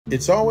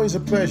It's always a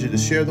pleasure to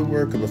share the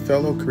work of a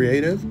fellow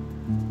creative,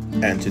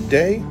 and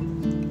today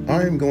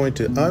I am going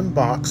to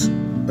unbox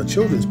a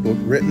children's book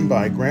written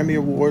by Grammy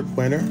Award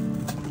winner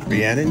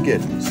Rhiannon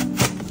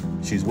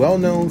Giddens. She's well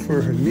known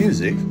for her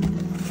music,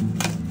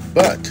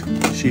 but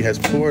she has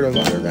poured a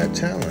lot of that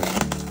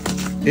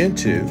talent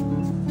into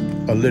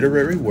a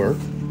literary work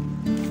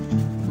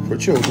for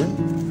children,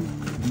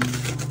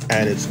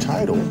 and its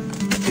title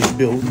is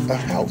Build a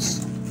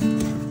House.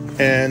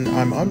 And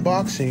I'm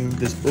unboxing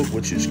this book,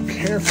 which is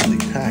carefully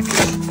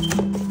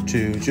packaged,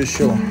 to just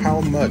show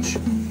how much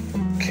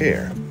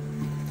care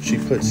she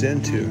puts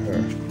into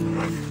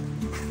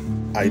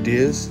her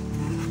ideas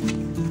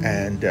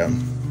and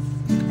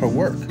her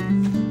work.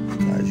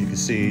 As you can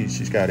see,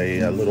 she's got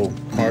a little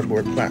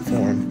cardboard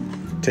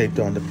platform taped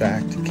on the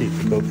back to keep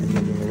the book from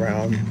moving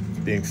around,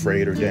 being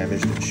frayed or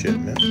damaged in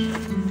shipment.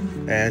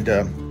 And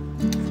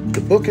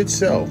the book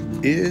itself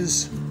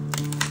is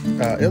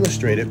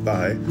illustrated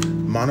by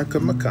Monica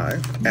Mackay,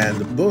 and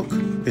the book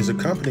is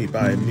accompanied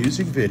by a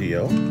music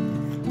video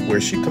where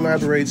she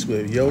collaborates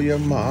with Yo-Yo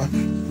Ma,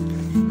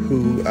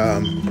 who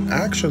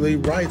actually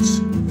writes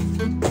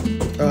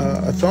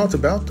a thought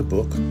about the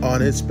book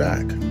on its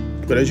back.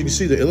 But as you can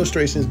see, the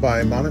illustrations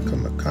by Monica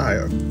Mackay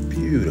are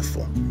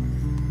beautiful,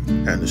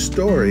 and the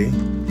story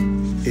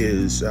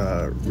is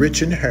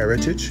rich in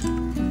heritage.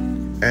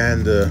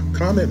 And the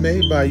comment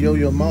made by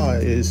Yo-Yo Ma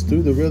is,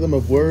 through the rhythm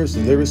of words,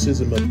 the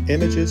lyricism of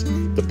images,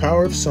 the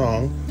power of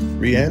song,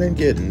 Rhiannon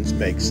Giddens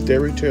makes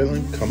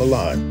storytelling come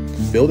alive.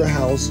 Build a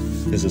House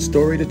is a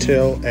story to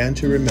tell and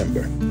to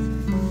remember.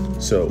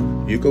 So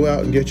you go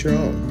out and get your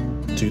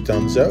own. 2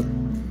 thumbs up,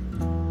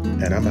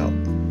 and I'm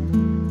out.